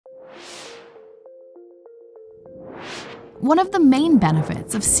One of the main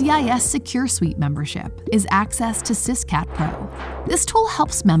benefits of CIS SecureSuite membership is access to CIS CAT Pro. This tool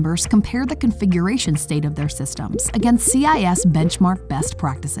helps members compare the configuration state of their systems against CIS Benchmark best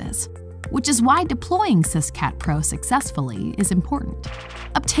practices, which is why deploying CIS CAT Pro successfully is important.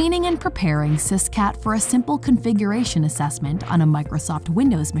 Obtaining and preparing CIS CAT for a simple configuration assessment on a Microsoft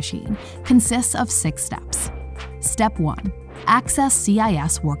Windows machine consists of 6 steps. Step 1. Access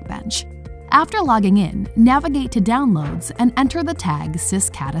CIS Workbench. After logging in, navigate to Downloads and enter the tag CIS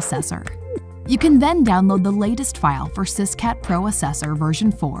CAT Assessor. You can then download the latest file for CIS CAT Pro Assessor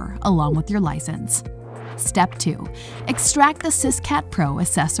version 4 along with your license. Step 2. Extract the CIS CAT Pro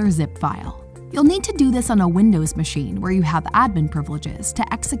Assessor zip file. You'll need to do this on a Windows machine where you have admin privileges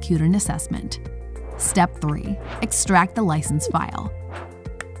to execute an assessment. Step 3. Extract the license file.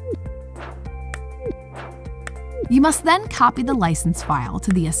 You must then copy the license file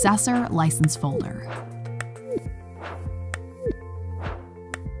to the Assessor license folder.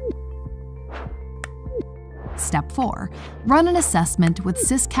 Step 4. Run an assessment with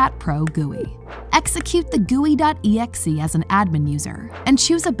CIS CAT Pro GUI. Execute the GUI.exe as an admin user and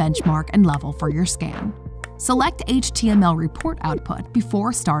choose a benchmark and level for your scan. Select HTML report output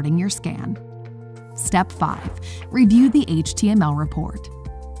before starting your scan. Step 5. Review the HTML report.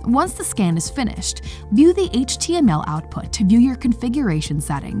 Once the scan is finished, view the HTML output to view your configuration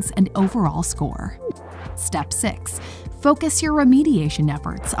settings and overall score. Step 6. Focus your remediation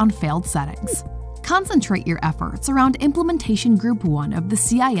efforts on failed settings. Concentrate your efforts around Implementation Group 1 of the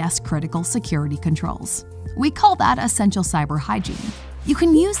CIS Critical Security Controls. We call that Essential Cyber Hygiene. You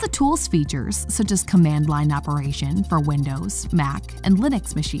can use the tool's features, such as command line operation for Windows, Mac, and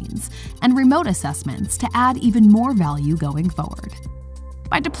Linux machines, and remote assessments to add even more value going forward.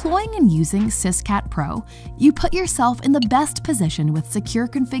 By deploying and using CIS CAT Pro, you put yourself in the best position with secure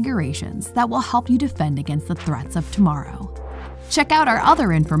configurations that will help you defend against the threats of tomorrow. Check out our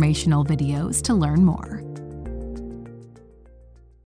other informational videos to learn more.